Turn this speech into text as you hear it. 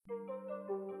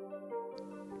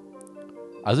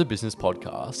As a business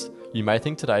podcast, you may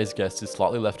think today's guest is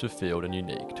slightly left of field and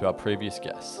unique to our previous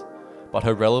guests, but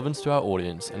her relevance to our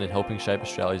audience and in helping shape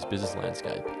Australia's business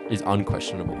landscape is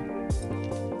unquestionable.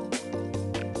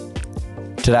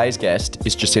 Today's guest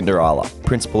is Jacinda Euler,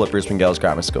 Principal at Brisbane Girls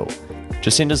Grammar School.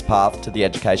 Jacinda's path to the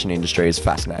education industry is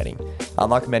fascinating.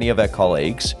 Unlike many of her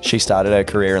colleagues, she started her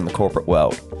career in the corporate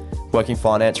world, working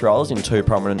finance roles in two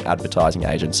prominent advertising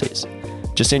agencies.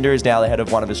 Jacinda is now the head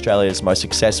of one of Australia's most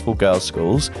successful girls'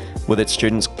 schools, with its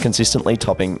students consistently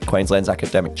topping Queensland's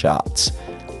academic charts.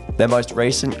 Their most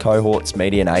recent cohort's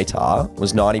median ATAR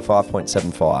was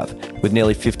 95.75, with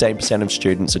nearly 15% of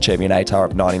students achieving an ATAR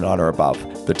of 99 or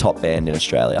above, the top band in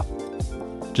Australia.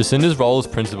 Jacinda's role as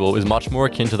principal is much more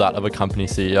akin to that of a company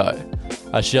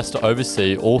CEO, as she has to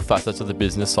oversee all facets of the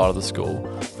business side of the school,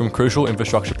 from crucial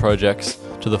infrastructure projects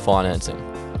to the financing,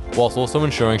 whilst also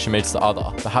ensuring she meets the other,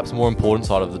 perhaps more important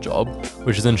side of the job,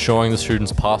 which is ensuring the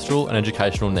students' pastoral and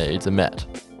educational needs are met.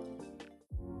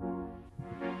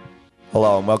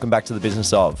 Hello and welcome back to The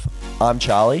Business Of. I'm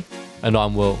Charlie. And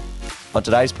I'm Will. On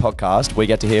today's podcast, we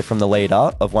get to hear from the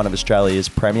leader of one of Australia's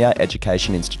premier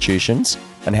education institutions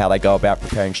and how they go about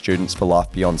preparing students for life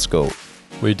beyond school.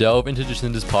 We delve into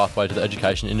Jacinda's pathway to the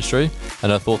education industry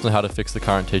and her thoughts on how to fix the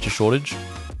current teacher shortage.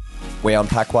 We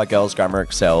unpack why Girls Grammar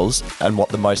excels and what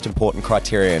the most important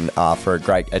criterion are for a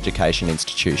great education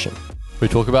institution. We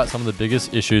talk about some of the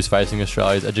biggest issues facing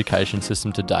Australia's education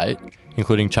system to date,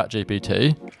 including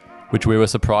ChatGPT, which we were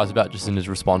surprised about Jacinda's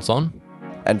response on.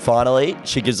 And finally,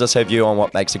 she gives us her view on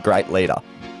what makes a great leader.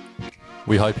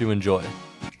 We hope you enjoy.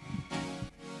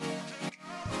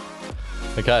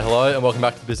 Okay, hello and welcome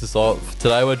back to The Business Of.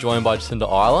 Today we're joined by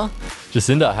Jacinda Euler.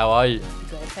 Jacinda, how are you?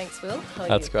 Good, thanks, Will. How are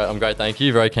That's you? great. I'm great, thank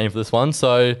you. Very keen for this one.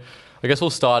 So I guess we'll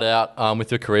start out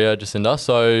with your career, Jacinda.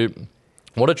 So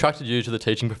what attracted you to the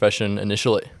teaching profession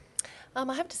initially?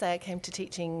 I have to say I came to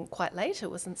teaching quite late. It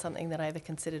wasn't something that I ever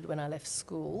considered when I left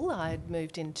school. I'd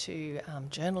moved into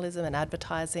journalism and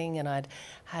advertising, and I'd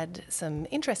had some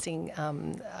interesting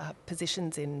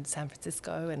positions in San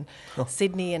Francisco and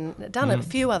Sydney, and done a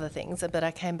few other things. But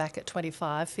I came back at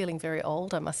 25, feeling very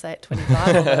old, I must say, at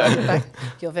 25. In fact,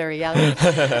 you're very young.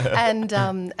 And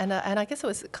I guess it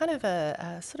was kind of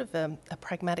a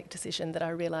pragmatic decision that I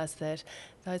realised that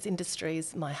those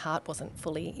industries, my heart wasn't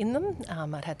fully in them.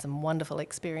 I'd had some wonderful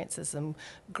experiences, some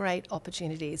great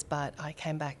opportunities, but I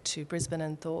came back to Brisbane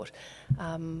and thought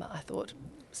I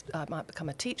might become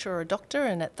a teacher or a doctor,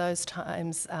 and at those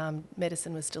times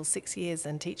medicine was still 6 years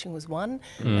and teaching was 1.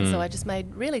 And so I just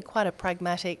made really quite a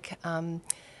pragmatic,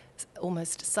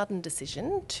 almost sudden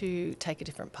decision to take a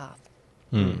different path.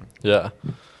 Yeah.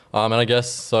 And I guess,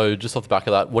 so just off the back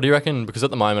of that, what do you reckon, because at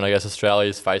the moment, I guess Australia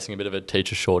is facing a bit of a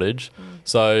teacher shortage.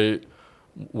 So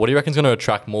what do you reckon is going to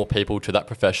attract more people to that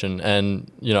profession?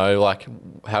 And, you know, like,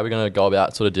 how are we going to go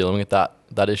about sort of dealing with that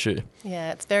issue?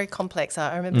 Yeah, it's very complex.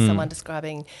 I remember someone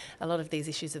describing a lot of these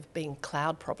issues of being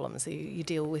cloud problems. You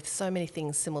deal with so many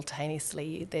things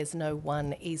simultaneously. There's no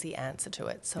one easy answer to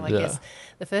it. So I guess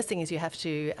the first thing is you have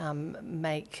to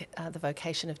make the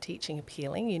vocation of teaching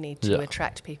appealing. You need to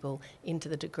attract people into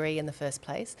the degree in the first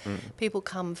place. People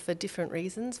come for different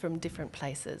reasons from different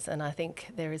places, and I think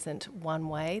there isn't one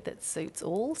way that suits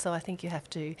all. So I think you have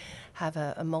to have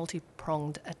a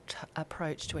multi-pronged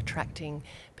approach to attracting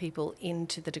people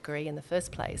into the degree in the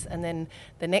first place. And then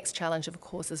the next challenge, of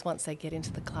course, is once they get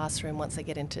into the classroom, once they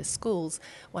get into schools,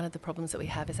 one of the problems that we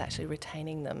have is actually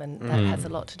retaining them, and that has a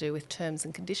lot to do with terms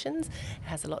and conditions. It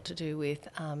has a lot to do with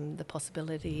the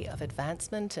possibility of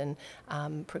advancement and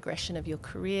progression of your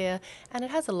career, and it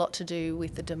has a lot to do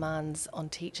with the demands on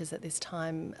teachers at this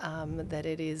time, that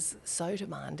it is so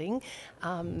demanding,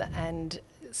 and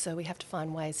so we have to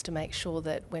find ways to make sure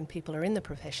that when people are in the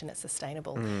profession, it's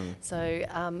sustainable. So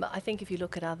I think if you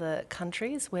look at other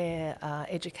countries where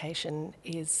education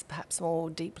is perhaps more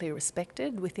deeply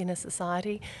respected within a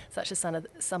society, such as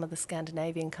some of the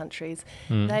Scandinavian countries,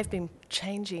 they've been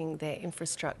changing their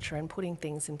infrastructure and putting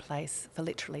things in place for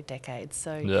literally decades.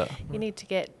 So you need to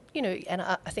get, you know, and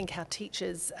I think how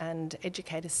teachers and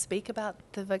educators speak about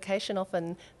the vocation,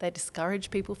 often they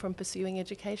discourage people from pursuing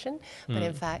education. But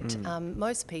in fact,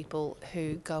 most people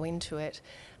who go into it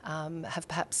have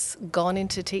perhaps gone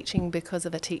into teaching because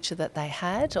of a teacher that they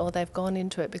had, or they've gone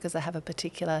into it because they have a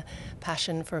particular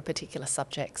passion for a particular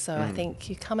subject. So I think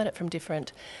you come at it from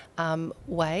different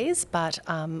ways, but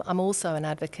I'm also an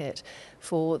advocate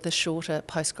for the shorter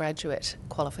postgraduate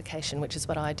qualification, which is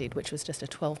what I did, which was just a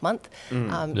 12-month,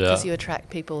 because you attract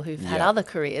people who've had other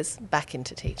careers back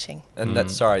into teaching. And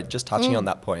that's, sorry, just touching on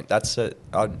that point, that's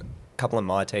couple of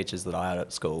my teachers that I had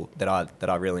at school that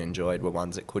I really enjoyed were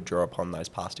ones that could draw upon those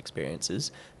past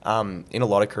experiences. In a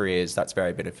lot of careers, that's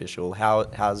very beneficial. How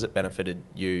has it benefited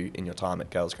you in your time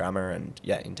at Girls Grammar and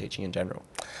in teaching in general?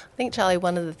 I think, Charlie,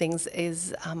 one of the things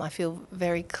is I feel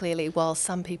very clearly, while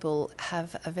some people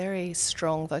have a very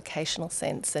strong vocational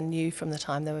sense and knew from the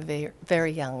time they were very,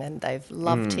 very young, and they've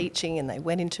loved teaching and they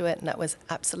went into it and that was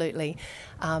absolutely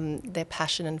their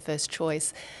passion and first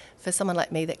choice. For someone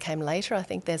like me that came later, I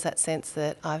think there's that sense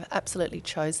that I've absolutely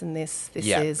chosen this. This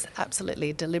is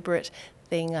absolutely a deliberate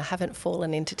thing. I haven't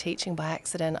fallen into teaching by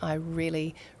accident. I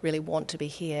really, really want to be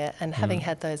here. And having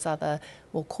had those other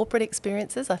more corporate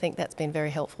experiences, I think that's been very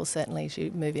helpful, certainly as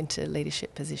you move into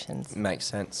leadership positions. Makes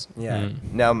sense. Yeah.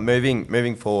 Now,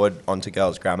 moving forward onto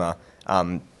Girls Grammar,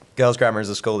 Girls Grammar is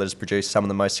a school that has produced some of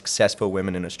the most successful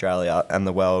women in Australia and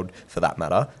the world, for that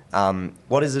matter.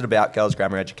 What is it about Girls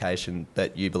Grammar education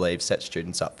that you believe sets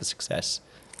students up for success?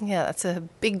 Yeah, that's a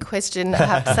big question, I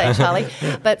have to say, Charlie.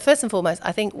 But first and foremost,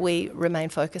 I think we remain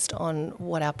focused on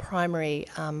what our primary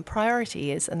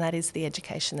priority is, and that is the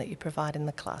education that you provide in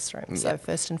the classroom. So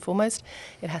first and foremost,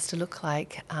 it has to look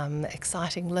like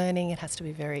exciting learning. It has to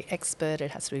be very expert.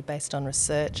 It has to be based on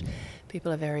research.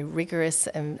 People are very rigorous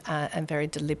and very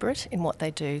deliberate in what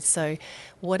they do. So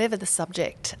whatever the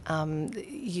subject,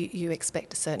 you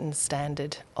expect a certain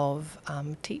standard of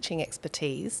teaching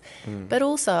expertise. But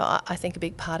also, I think a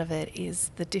big part of it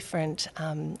is the different,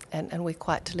 and we're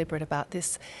quite deliberate about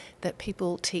this, that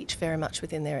people teach very much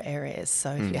within their areas.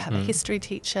 So if you have a history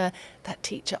teacher, that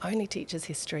teacher only teaches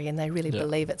history and they really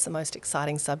believe it's the most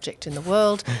exciting subject in the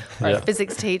world, or a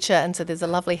physics teacher, and so there's a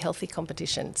lovely healthy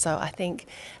competition. So I think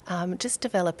just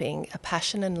developing a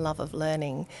passion and love of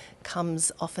learning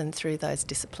comes often through those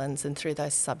disciplines and through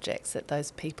those subjects that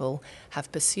those people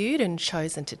have pursued and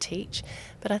chosen to teach.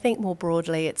 But I think more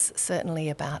broadly, it's certainly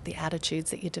about the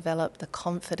attitudes that you develop, the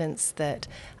confidence that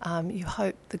you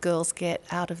hope the girls get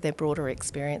out of their broader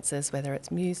experiences, whether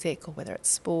it's music or whether it's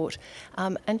sport,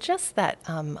 and just that,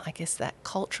 I guess, that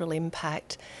cultural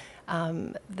impact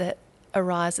that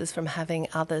arises from having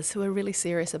others who are really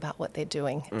serious about what they're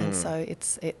doing. And so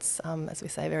it's as we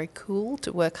say, very cool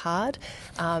to work hard.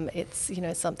 It's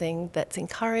something that's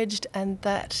encouraged, and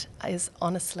that is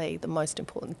honestly the most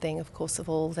important thing, of course, of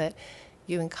all, that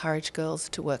you encourage girls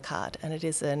to work hard, and it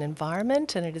is an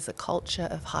environment and it is a culture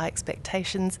of high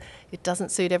expectations. It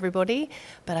doesn't suit everybody,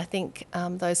 but I think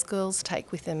those girls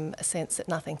take with them a sense that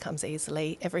nothing comes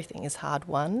easily, everything is hard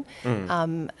won,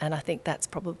 and I think that's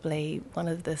probably one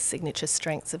of the signature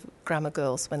strengths of grammar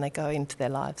girls when they go into their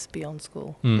lives beyond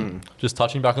school. Just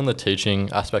touching back on the teaching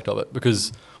aspect of it,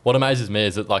 because what amazes me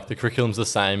is that the curriculum's the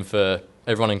same for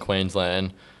everyone in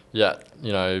Queensland, yet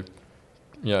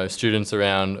students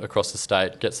around across the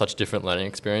state get such different learning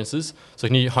experiences. So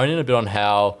can you hone in a bit on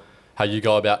how you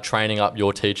go about training up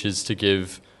your teachers to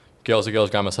give girls at Girls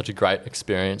Grammar such a great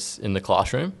experience in the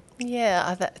classroom?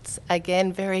 Yeah, that's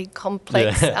again very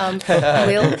complex,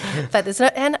 Will. But there's no,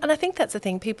 and I think that's the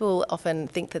thing. People often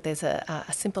think that there's a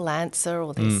simple answer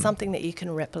or there's something that you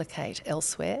can replicate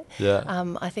elsewhere. Yeah.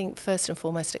 I think first and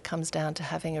foremost it comes down to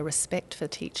having a respect for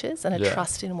teachers and a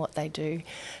trust in what they do.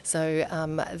 So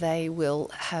they will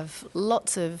have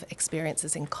lots of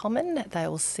experiences in common. They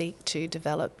will seek to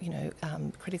develop,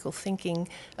 critical thinking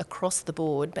across the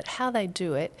board. But how they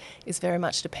do it is very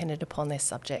much dependent upon their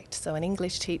subject. So an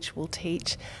English teacher will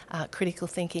teach critical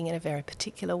thinking in a very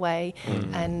particular way,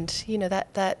 and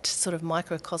that sort of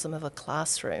microcosm of a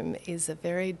classroom is a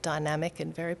very dynamic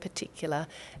and very particular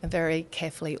and very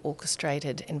carefully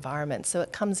orchestrated environment. So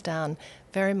it comes down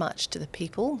very much to the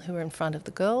people who are in front of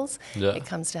the girls. It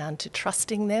comes down to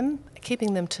trusting them,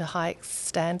 keeping them to high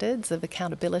standards of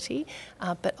accountability,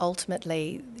 but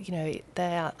ultimately,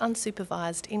 they are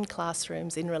unsupervised in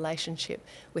classrooms in relationship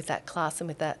with that class and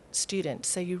with that student.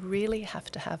 So you really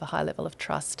have to have a high level of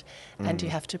trust, and you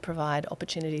have to provide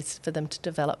opportunities for them to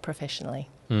develop professionally.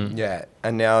 Yeah,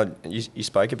 and now you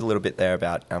spoke a little bit there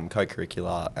about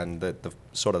co-curricular and the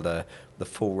sort of the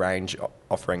full range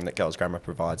offering that Girls Grammar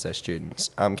provides their students.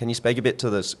 Can you speak a bit to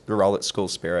the role that school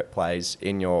spirit plays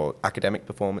in your academic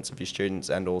performance of your students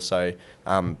and also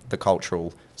the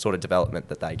cultural sort of development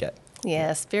that they get?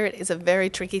 Yeah, spirit is a very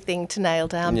tricky thing to nail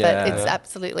down, but it's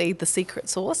absolutely the secret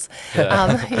sauce.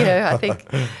 I think,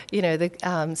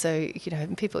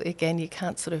 people, again, you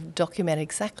can't sort of document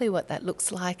exactly what that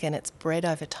looks like, and it's bred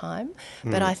over time.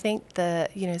 But I think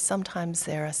sometimes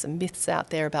there are some myths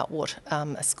out there about what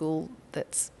a school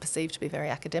that's perceived to be very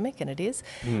academic, and it is.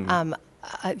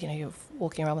 You're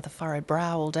walking around with a furrowed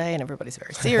brow all day and everybody's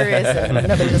very serious and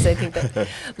nobody does anything but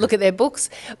look at their books.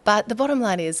 But the bottom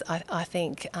line is I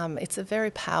think it's a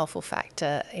very powerful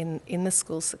factor in the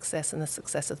school's success and the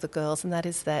success of the girls, and that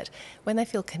is that when they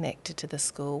feel connected to the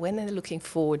school, when they're looking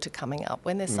forward to coming up,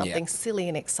 when there's something silly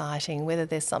and exciting, whether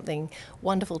there's something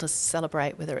wonderful to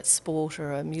celebrate, whether it's sport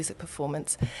or a music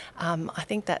performance, I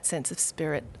think that sense of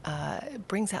spirit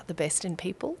brings out the best in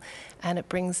people, and it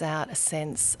brings out a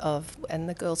sense of, and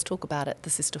the girls talk about it, the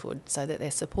sisterhood, so that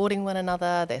they're supporting one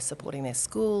another, they're supporting their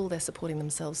school, they're supporting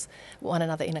themselves, one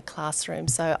another in a classroom.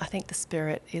 So I think the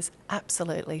spirit is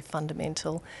absolutely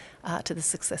fundamental to the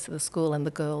success of the school and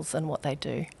the girls and what they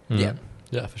do. Yeah,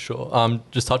 for sure.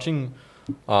 Just touching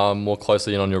more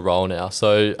closely in on your role now.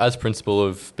 So as principal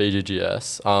of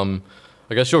BGGS,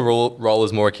 I guess your role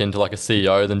is more akin to like a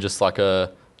CEO than just like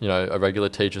a regular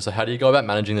teacher. So how do you go about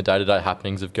managing the day-to-day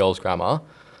happenings of girls' grammar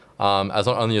as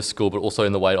not only a school but also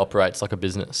in the way it operates like a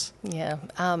business? Yeah,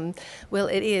 well,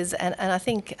 it is, and I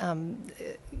think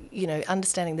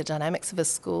understanding the dynamics of a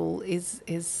school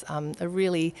is a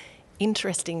really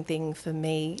interesting thing for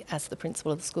me as the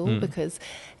principal of the school, because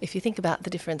if you think about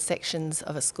the different sections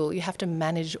of a school, you have to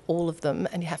manage all of them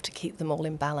and you have to keep them all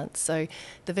in balance. So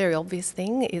the very obvious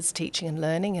thing is teaching and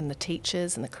learning and the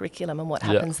teachers and the curriculum and what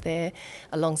happens there.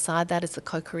 Alongside that is the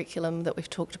co-curriculum that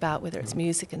we've talked about, whether it's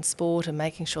music and sport, and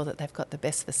making sure that they've got the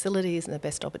best facilities and the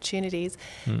best opportunities.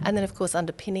 And then of course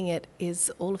underpinning it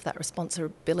is all of that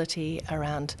responsibility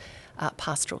around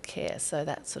pastoral care. So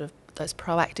that sort of those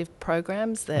proactive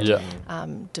programs that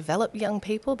develop young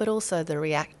people, but also the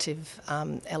reactive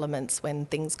elements when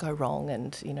things go wrong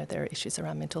and, there are issues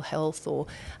around mental health or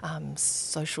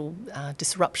social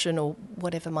disruption or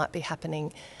whatever might be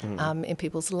happening in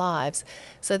people's lives.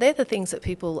 So they're the things that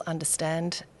people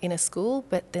understand in a school,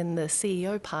 but then the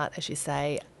CEO part, as you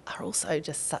say, are also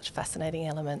just such fascinating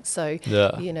elements. So,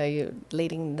 you're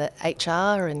leading the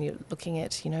HR and you're looking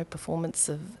at, performance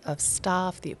of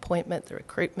staff, the appointment, the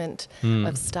recruitment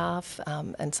of staff,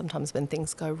 and sometimes when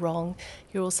things go wrong,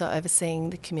 you're also overseeing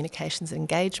the communications and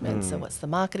engagement. So what's the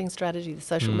marketing strategy, the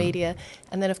social media,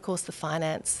 and then of course the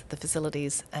finance, the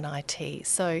facilities and IT.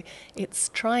 So it's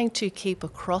trying to keep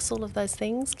across all of those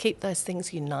things, keep those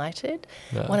things united.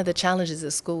 One of the challenges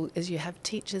at school is you have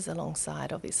teachers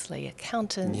alongside, obviously,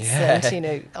 accountants,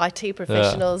 and IT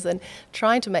professionals, and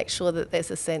trying to make sure that there's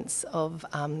a sense of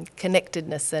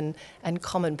connectedness and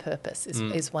common purpose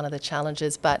is one of the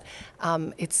challenges, but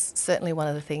it's certainly one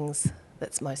of the things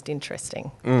that's most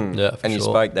interesting. And you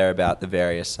spoke there about the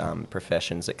various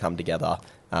professions that come together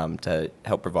to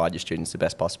help provide your students the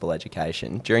best possible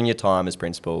education. During your time as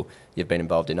principal, you've been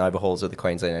involved in overhauls of the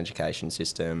Queensland education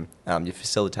system. You've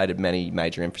facilitated many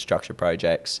major infrastructure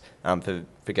projects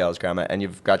for girls' grammar, and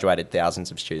you've graduated thousands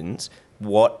of students.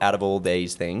 What out of all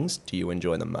these things do you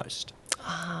enjoy the most?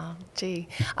 I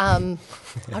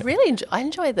really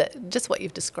enjoy just what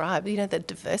you've described, the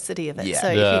diversity of it.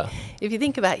 So if you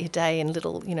think about your day in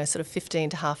little, sort of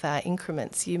 15 to half hour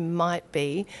increments, you might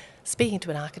be speaking to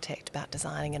an architect about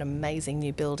designing an amazing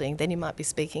new building. Then you might be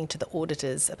speaking to the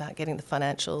auditors about getting the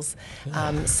financials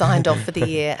signed off for the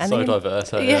year. And so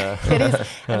diverse. It is. And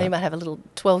then you might have a little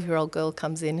 12-year-old girl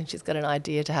comes in and she's got an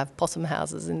idea to have possum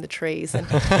houses in the trees. And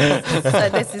so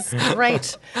there's this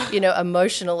great,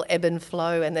 emotional ebb and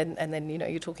flow. And then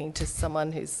you're talking to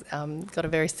someone who's got a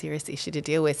very serious issue to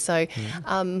deal with. So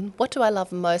what do I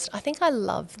love most? I think I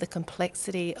love the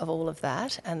complexity of all of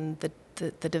that and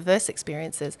the diverse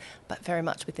experiences, but very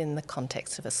much within the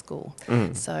context of a school.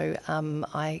 So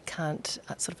I can't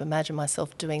sort of imagine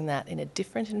myself doing that in a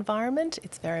different environment.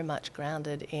 It's very much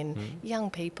grounded in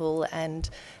young people, and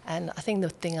I think the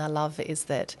thing I love is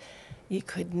that you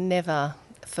could never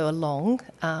for long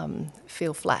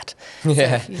feel flat. So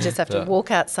you just have to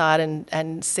walk outside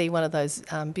and see one of those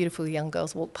beautiful young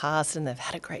girls walk past and they've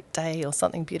had a great day or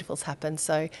something beautiful's happened.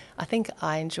 So I think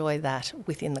I enjoy that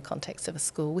within the context of a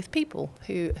school with people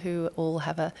who all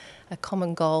have a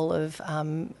common goal of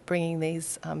bringing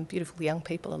these beautiful young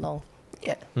people along.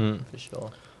 For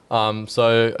sure.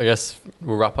 So I guess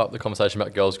we'll wrap up the conversation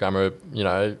about girls' grammar.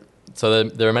 So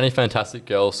there are many fantastic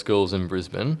girls' schools in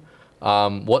Brisbane.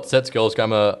 What sets girls'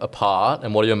 grammar apart,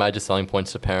 and what are your major selling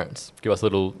points to parents? Give us a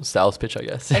little sales pitch, I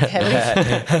guess.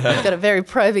 Okay, you've got a very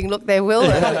probing look there, Will.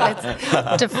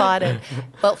 Let's define it.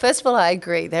 Well, first of all, I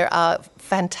agree. There are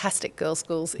fantastic girls'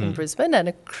 schools in Brisbane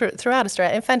and throughout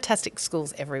Australia, and fantastic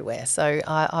schools everywhere. So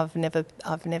I've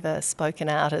never spoken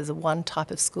out as one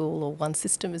type of school or one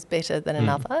system is better than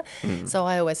another. So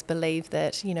I always believe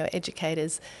that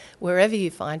educators, wherever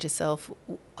you find yourself,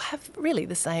 have really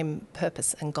the same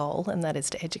purpose and goal, and that is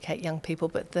to educate young people,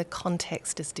 but the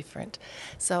context is different.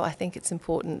 So I think it's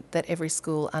important that every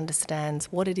school understands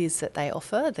what it is that they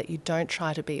offer, that you don't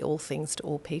try to be all things to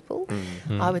all people.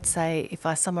 I would say, if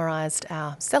I summarised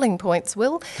our selling points,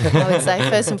 Will, I would say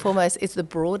first and foremost is the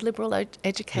broad liberal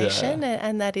education,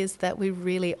 and that is that we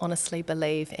really honestly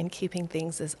believe in keeping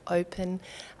things as open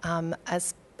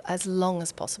as long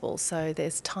as possible. So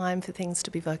there's time for things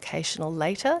to be vocational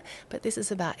later, but this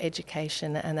is about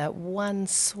education and that one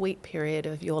sweet period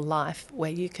of your life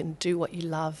where you can do what you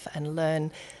love and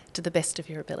learn to the best of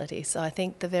your ability. So I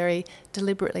think the very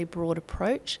deliberately broad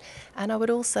approach. And I would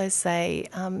also say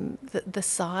that the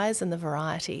size and the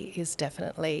variety is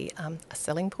definitely a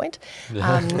selling point.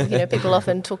 People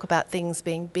often talk about things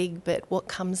being big, but what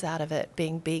comes out of it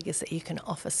being big is that you can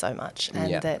offer so much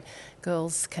and that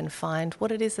girls can find what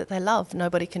it is that they love.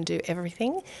 Nobody can do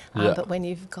everything, but when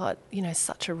you've got,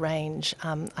 such a range,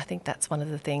 I think that's one of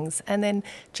the things. And then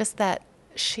just that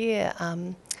sheer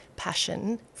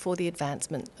passion for the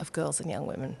advancement of girls and young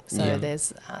women. So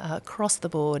there's across the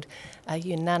board a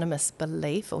unanimous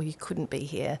belief, or you couldn't be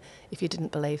here if you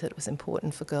didn't believe that it was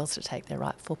important for girls to take their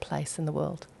rightful place in the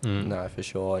world. No, for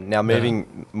sure. Now,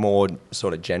 moving more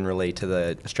sort of generally to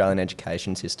the Australian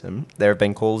education system, there have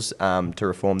been calls to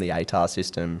reform the ATAR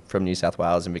system from New South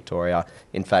Wales and Victoria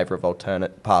in favour of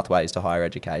alternate pathways to higher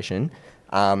education.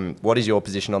 What is your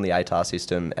position on the ATAR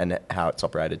system and how it's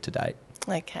operated to date?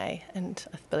 Okay, and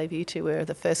I believe you two were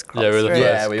the first crop Yeah, we were the through.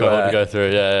 first to go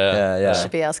through. I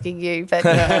should be asking you, but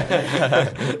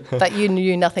but you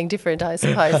knew nothing different, I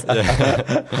suppose.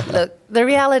 Look, the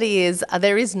reality is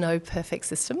there is no perfect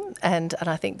system, and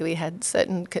I think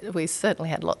that we certainly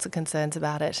had lots of concerns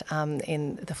about it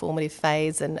in the formative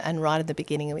phase and right at the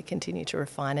beginning, and we continue to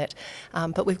refine it.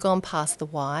 But we've gone past the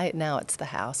why, now it's the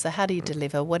how. So how do you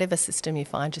deliver whatever system you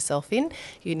find yourself in?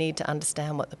 You need to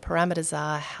understand what the parameters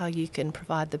are, how you can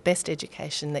provide the best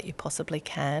education that you possibly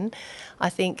can. I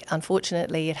think,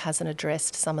 unfortunately, it hasn't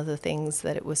addressed some of the things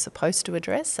that it was supposed to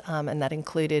address, and that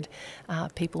included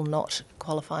people not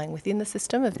qualifying within the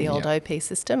system of the old OP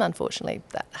system. Unfortunately,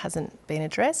 that hasn't been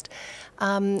addressed.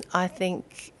 I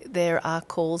think there are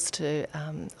calls to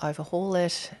overhaul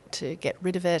it, to get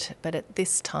rid of it, but at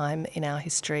this time in our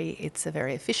history, it's a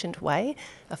very efficient way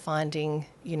of finding,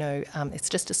 it's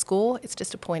just a score, it's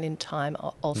just a point in time,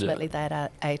 ultimately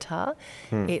that ATAR.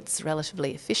 It's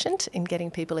relatively efficient in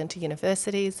getting people into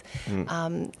universities.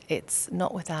 It's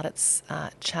not without its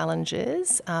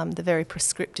challenges. The very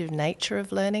prescriptive nature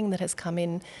of learning that has come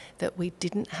in that we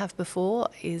didn't have before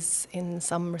is in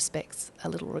some respects a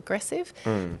little regressive,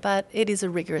 but it is a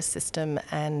rigorous system,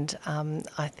 and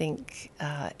I think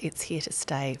it's here to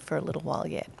stay for a little while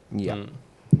yet. Yep.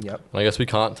 I guess we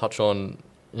can't touch on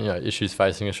issues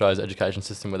facing Australia's education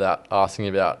system without asking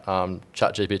about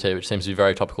ChatGPT, which seems to be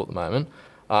very topical at the moment.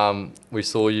 We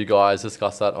saw you guys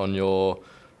discuss that on your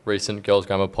recent Girls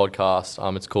Grammar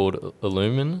podcast. It's called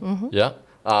Illumine.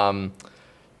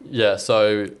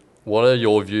 So what are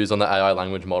your views on the AI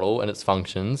language model and its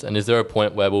functions? And is there a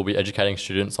point where we'll be educating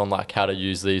students on how to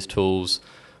use these tools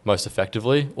most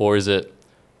effectively? Or is it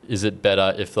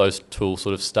better if those tools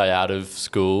sort of stay out of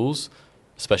schools,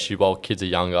 especially while kids are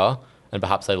younger, and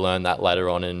perhaps they learn that later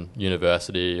on in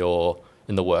university or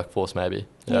in the workforce maybe?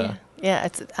 Yeah,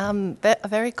 it's a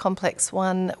very complex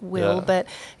one, Will, but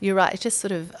you're right. It just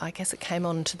sort of, I guess it came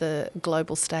onto the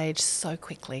global stage so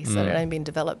quickly. So it had only been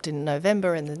developed in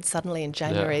November, and then suddenly in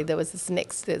January there was this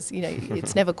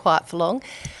it's never quiet for long.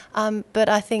 But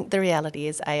I think the reality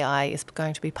is AI is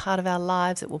going to be part of our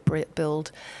lives. It will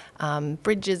build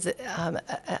bridges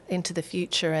into the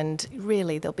future, and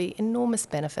really there'll be enormous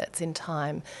benefits in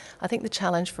time. I think the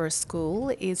challenge for a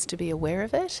school is to be aware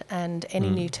of it, and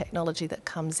any new technology that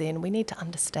comes in, we need to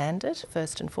understand it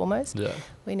first and foremost.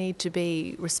 We need to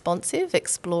be responsive,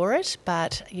 explore it,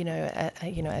 but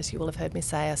as you will have heard me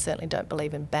say, I certainly don't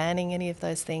believe in banning any of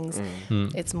those things.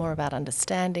 It's more about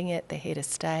understanding it. They're here to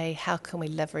stay. How can we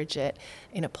leverage it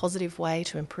in a positive way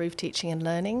to improve teaching and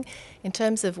learning? In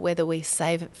terms of whether we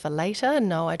save it for later,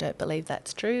 no, I don't believe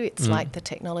that's true. It's like the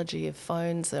technology of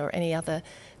phones or any other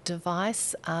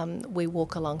device. We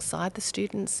walk alongside the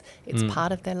students. It's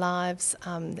part of their lives.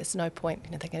 There's no point,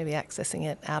 they're going to be accessing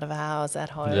it out of hours, at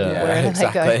home, wherever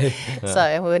they go.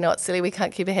 So we're not silly. We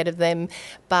can't keep ahead of them.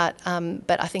 But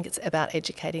I think it's about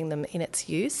educating them in its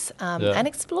use and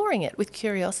exploring it with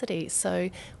curiosity. So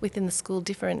within the school,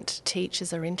 different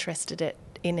teachers are interested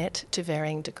in it to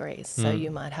varying degrees. So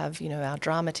you might have, our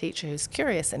drama teacher who's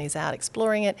curious and is out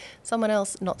exploring it. Someone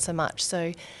else, not so much.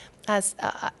 So as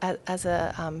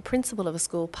a principal of a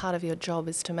school, part of your job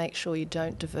is to make sure you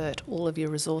don't divert all of your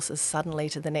resources suddenly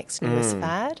to the next newest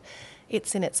fad.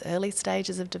 It's in its early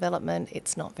stages of development.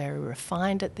 It's not very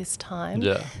refined at this time,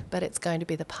 but it's going to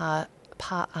be the part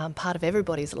of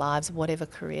everybody's lives, whatever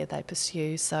career they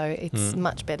pursue. So it's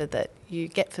much better that you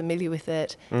get familiar with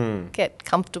it, get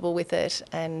comfortable with it,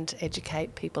 and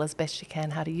educate people as best you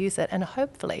can how to use it, and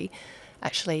hopefully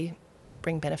actually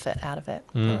bring benefit out of it.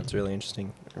 That's really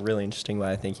interesting. A really interesting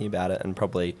way of thinking about it, and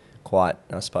probably quite,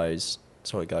 I suppose,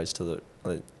 sort of goes to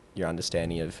your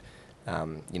understanding of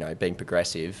being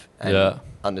progressive and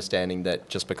understanding that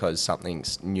just because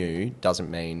something's new doesn't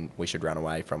mean we should run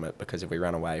away from it, because if we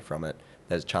run away from it,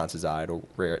 there's chances are it'll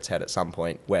rear its head at some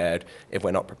point where if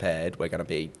we're not prepared, we're going to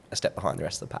be a step behind the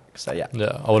rest of the pack. So yeah.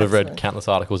 Yeah, I would have read countless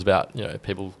articles about,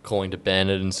 people calling to ban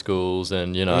it in schools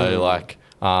and,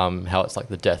 how it's like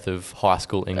the death of high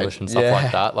school English and stuff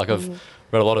like that. Like I've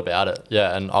read a lot about it.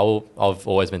 Yeah, and I've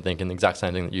always been thinking the exact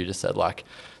same thing that you just said, like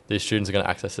these students are going to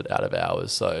access it out of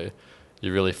hours. So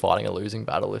you're really fighting a losing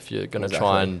battle if you're going to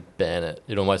try and ban it.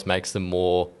 It almost makes them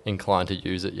more inclined to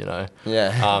use it,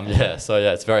 Yeah. So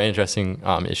it's a very interesting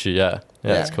issue. Yeah,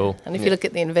 it's cool. And if you look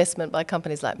at the investment by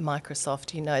companies like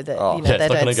Microsoft, you know that it's they not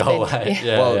going don't to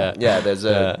go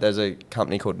away. There's a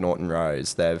company called Norton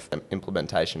Rose. They've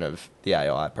implementation of the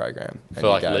AI program For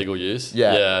like legal use.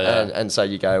 And so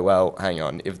you go, well, hang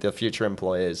on, if the future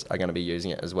employers are going to be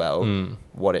using it as well,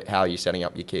 how are you setting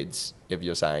up your kids if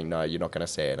you're saying no, you're not going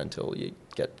to see it until you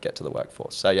get to the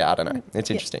workforce? So I don't know.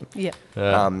 It's interesting.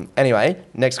 Anyway,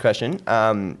 next question.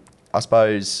 I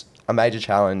suppose a major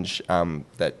challenge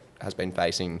that has been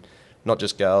facing not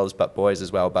just girls but boys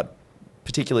as well, but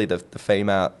particularly the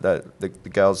female, the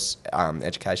girls'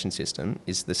 education system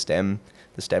is the STEM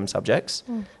subjects.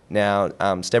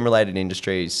 Now, STEM-related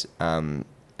industries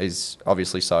is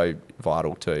obviously so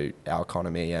vital to our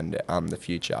economy and the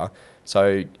future.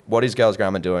 So what is Girls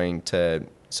Grammar doing to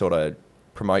sort of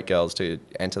promote girls to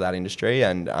enter that industry?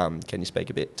 And can you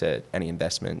speak a bit to any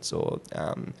investments or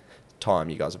time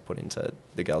you guys have put into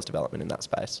the girls' development in that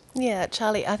space? Yeah,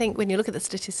 Charlie, I think when you look at the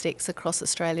statistics across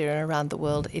Australia and around the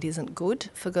world, it isn't good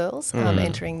for girls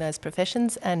entering those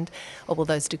professions or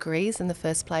those degrees in the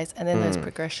first place, and then those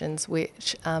progressions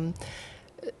which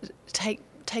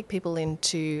take people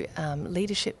into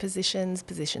leadership positions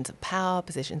of power,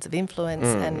 positions of influence,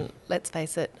 and let's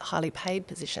face it, highly paid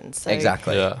positions. So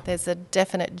there's a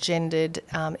definite gendered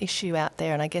issue out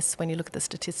there, and I guess when you look at the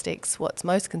statistics, what's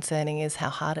most concerning is how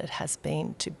hard it has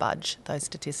been to budge those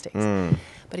statistics.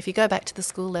 But if you go back to the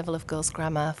school level of Girls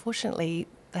Grammar, fortunately,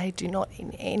 they do not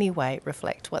in any way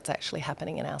reflect what's actually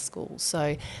happening in our schools.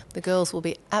 So the girls will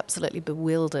be absolutely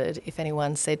bewildered if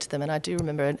anyone said to them, and I do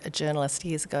remember a journalist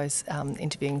years ago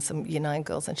interviewing some Year 9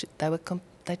 girls, and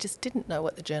they just didn't know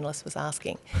what the journalist was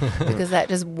asking because that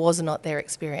just was not their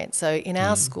experience. So in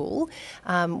our school,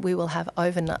 we will have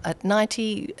over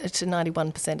 90 to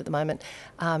 91% at the moment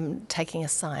taking a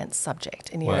science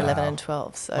subject in year 11 and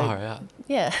 12. So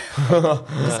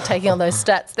just taking on those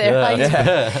stats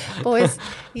there, boys.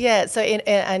 Yeah. So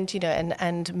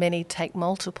and many take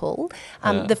multiple.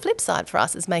 The flip side for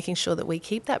us is making sure that we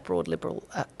keep that broad liberal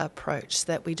approach,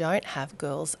 so that we don't have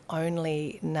girls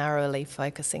only narrowly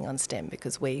focusing on STEM,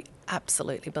 because we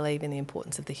absolutely believe in the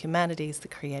importance of the humanities, the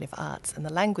creative arts and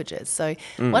the languages. So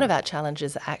one of our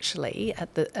challenges actually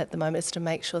at the moment is to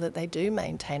make sure that they do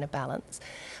maintain a balance.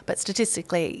 But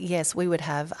statistically, yes, we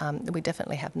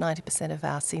definitely have 90% of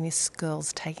our senior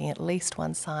girls taking at least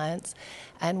one science.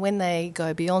 And when they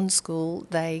go beyond school,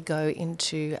 they go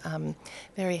into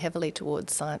very heavily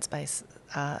towards science-based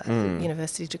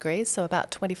university degrees. So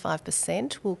about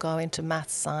 25% will go into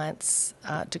maths, science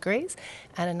degrees,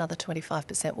 and another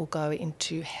 25% will go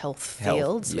into health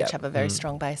fields, which have a very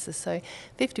strong basis. So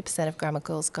 50% of grammar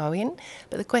girls go in,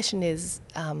 but the question is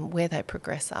where they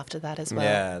progress after that as well.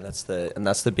 Yeah, that's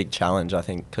the big challenge, I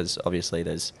think, because obviously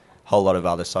there's a whole lot of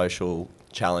other social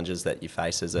challenges that you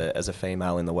face as a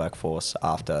female in the workforce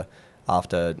after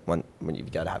when you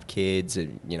go to have kids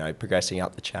and progressing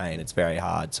up the chain. It's very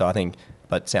hard. So I think,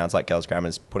 but it sounds like Girls Grammar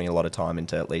is putting a lot of time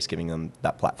into at least giving them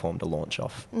that platform to launch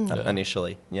off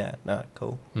initially. Yeah, no,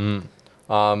 cool.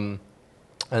 And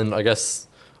I guess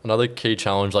another key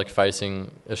challenge like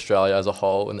facing Australia as a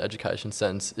whole in the education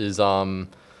sense is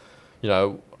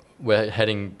we're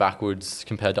heading backwards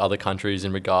compared to other countries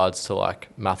in regards to like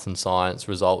maths and science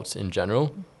results in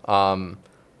general. And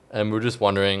we're just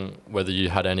wondering whether you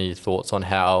had any thoughts on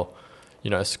how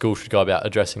schools should go about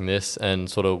addressing this and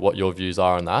sort of what your views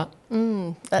are on that.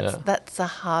 That's a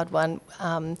hard one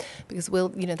because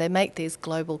they make these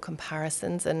global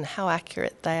comparisons and how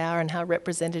accurate they are and how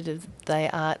representative they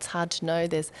are. It's hard to know.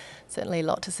 There's certainly a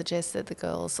lot to suggest that the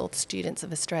girls or the students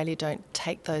of Australia don't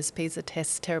take those PISA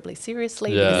tests terribly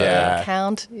seriously because they don't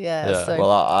count. So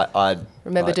well, I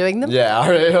remember doing them. Yeah, I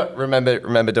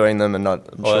remember doing them and not.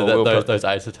 I'm sure those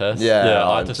ACER tests.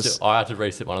 I had to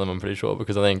resit one of them. I'm pretty sure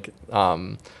because I think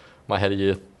my head of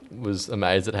year was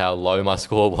amazed at how low my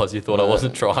score was. You thought I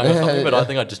wasn't trying or something, but I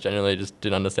think I just genuinely just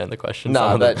didn't understand the question.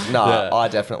 I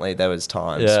definitely, there was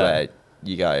times where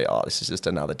you go, oh, this is just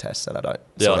another test that I don't.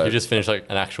 Yeah, you just finished like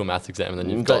an actual maths exam and then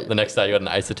you've got the next day you got an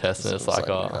ACER test and it's like,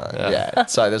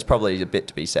 So there's probably a bit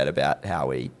to be said about how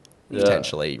we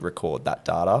potentially record that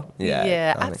data.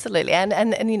 Yeah, absolutely. And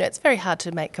it's very hard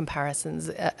to make comparisons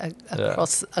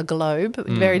across a globe,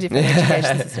 very different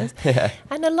education systems.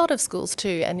 And a lot of schools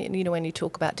too. And, when you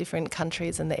talk about different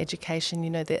countries and the education,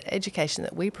 the education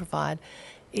that we provide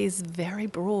is very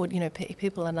broad.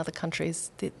 People in other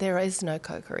countries, there is no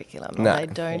co-curriculum. No.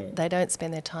 They don't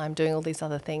spend their time doing all these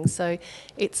other things. So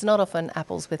it's not often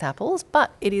apples with apples,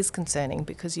 but it is concerning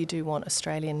because you do want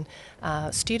Australian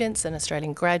students and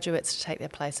Australian graduates to take their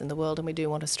place in the world, and we do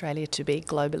want Australia to be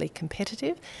globally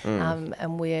competitive.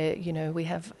 And we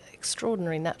have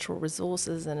extraordinary natural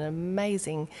resources and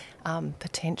amazing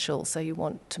potential. So you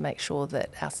want to make sure that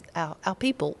our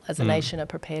people as a nation are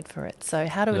prepared for it. So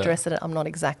how to address it, I'm not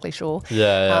exactly sure.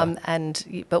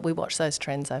 But we watch those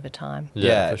trends over time.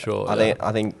 For sure.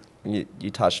 I think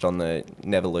you touched on the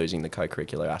never losing the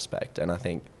co-curricular aspect, and I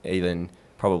think even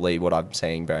probably what I'm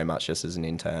seeing very much just as an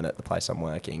intern at the place I'm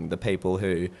working, the people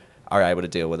who are able to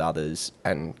deal with others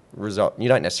and you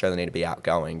don't necessarily need to be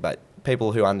outgoing, but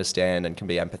people who understand and can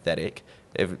be empathetic,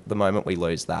 if the moment we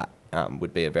lose that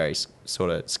would be a very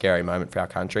sort of scary moment for our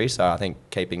country. So I think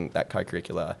keeping that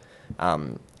co-curricular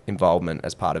involvement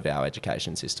as part of our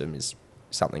education system is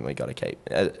something we got to keep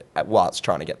whilst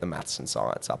trying to get the maths and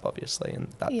science up, obviously, and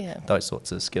those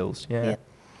sorts of skills.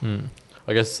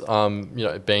 I guess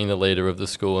being the leader of the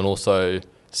school and also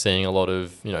seeing a lot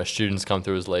of students come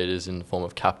through as leaders in the form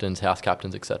of captains, house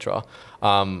captains, etc.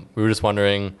 We were just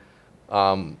wondering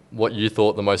what you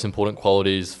thought the most important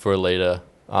qualities for a leader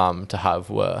to have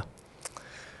were.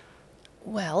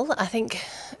 Well, I think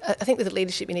with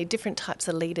leadership you need different types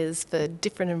of leaders for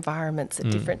different environments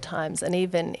at different times, and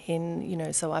even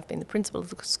in so I've been the principal of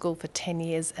the school for 10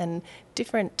 years, and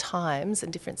different times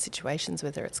and different situations,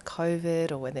 whether it's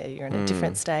COVID or whether you're in a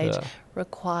different stage,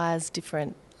 requires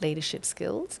different leadership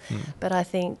skills. But I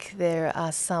think there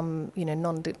are some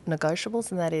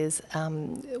non-negotiables, and that is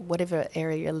whatever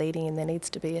area you're leading in, there needs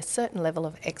to be a certain level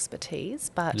of expertise,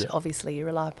 but obviously you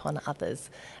rely upon others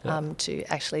to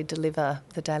actually deliver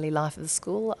the daily life of the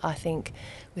school. I think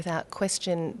without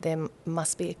question there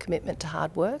must be a commitment to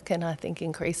hard work, and I think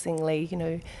increasingly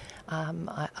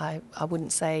I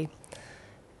wouldn't say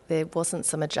there wasn't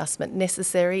some adjustment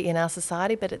necessary in our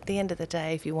society, but at the end of the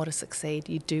day, if you want to succeed,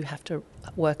 you do have to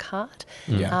work hard.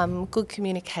 Good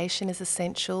communication is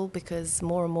essential because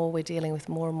more and more we're dealing with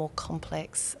more and more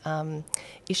complex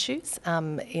issues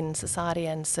in society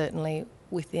and certainly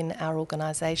within our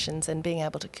organisations, and being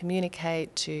able to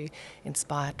communicate, to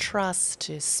inspire trust,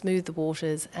 to smooth the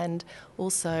waters, and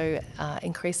also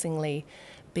increasingly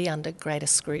be under greater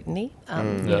scrutiny.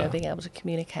 Being able to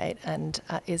communicate and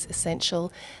is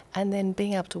essential, and then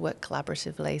being able to work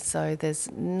collaboratively. So there's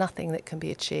nothing that can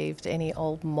be achieved, any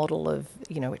old model of,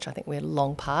 which I think we're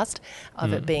long past,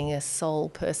 of it being a sole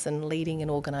person leading an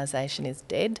organisation is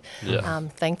dead,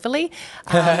 thankfully.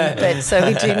 But so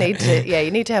we do need to, you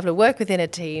need to be able to work within a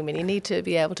team, and you need to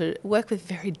be able to work with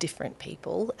very different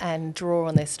people and draw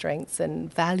on their strengths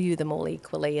and value them all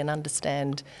equally, and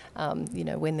understand,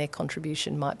 when their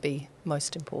contribution might be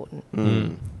most important.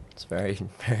 It's a very,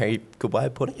 very good way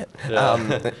of putting it.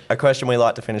 A question we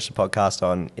like to finish the podcast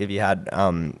on, if you had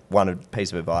one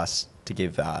piece of advice to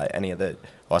give any of the,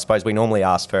 I suppose we normally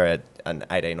ask for an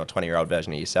 18 or 20-year-old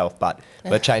version of yourself, but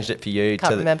we've changed it for you.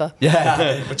 Can't remember.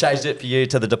 We've changed it for you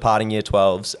to the departing Year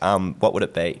 12s. What would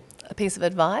it be? A piece of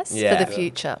advice for the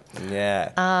future?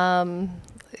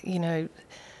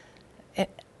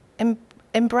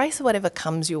 Embrace whatever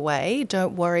comes your way.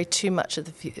 Don't worry too much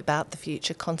about the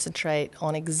future. Concentrate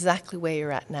on exactly where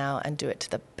you're at now and do it to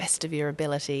the best of your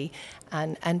ability,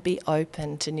 and be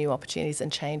open to new opportunities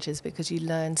and changes, because you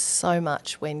learn so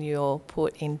much when you're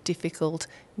put in difficult,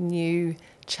 new,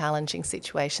 challenging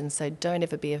situations. So don't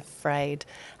ever be afraid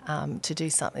to do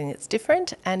something that's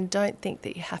different, and don't think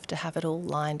that you have to have it all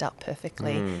lined up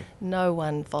perfectly. No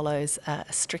one follows a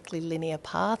strictly linear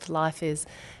path. Life is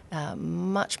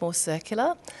much more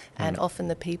circular, and often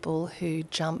the people who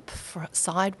jump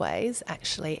sideways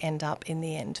actually end up in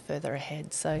the end further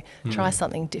ahead. So try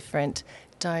something different.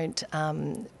 Don't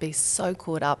be so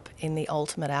caught up in the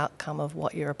ultimate outcome of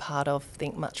what you're a part of.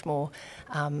 Think much more,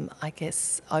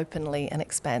 openly and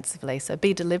expansively. So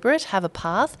be deliberate, have a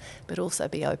path, but also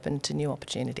be open to new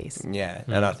opportunities. Yeah,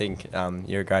 and I think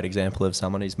you're a great example of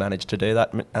someone who's managed to do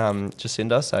that,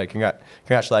 Jacinda. So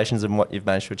congratulations on what you've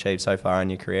managed to achieve so far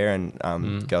in your career,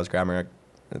 and Girls Grammar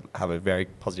have a very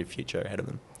positive future ahead of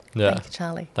them. Yeah. Thank you,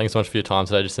 Charlie. Thanks so much for your time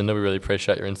today, Jacinda. We really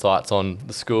appreciate your insights on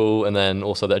the school and then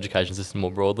also the education system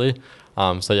more broadly.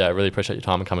 I really appreciate your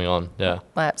time and coming on. Yeah.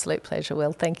 My absolute pleasure,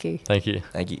 Will. Thank you. Thank you.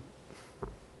 Thank you.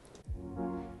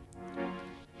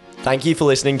 Thank you for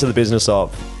listening to The Business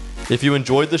Of. If you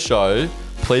enjoyed the show,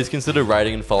 please consider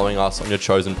rating and following us on your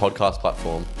chosen podcast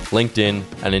platform, LinkedIn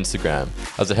and Instagram,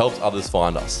 as it helps others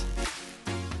find us.